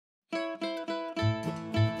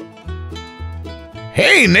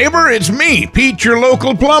Hey neighbor, it's me, Pete, your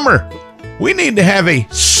local plumber. We need to have a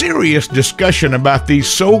serious discussion about these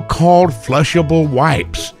so-called flushable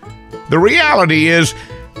wipes. The reality is,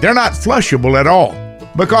 they're not flushable at all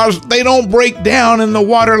because they don't break down in the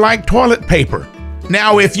water like toilet paper.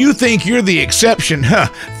 Now, if you think you're the exception,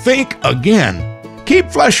 think again. Keep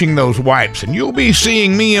flushing those wipes and you'll be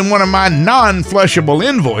seeing me in one of my non-flushable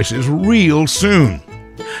invoices real soon.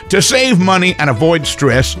 To save money and avoid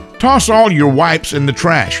stress, toss all your wipes in the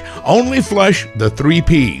trash. Only flush the 3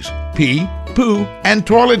 P's: pee, poo, and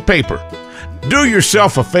toilet paper. Do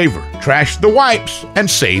yourself a favor, trash the wipes and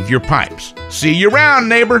save your pipes. See you around,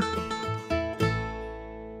 neighbor.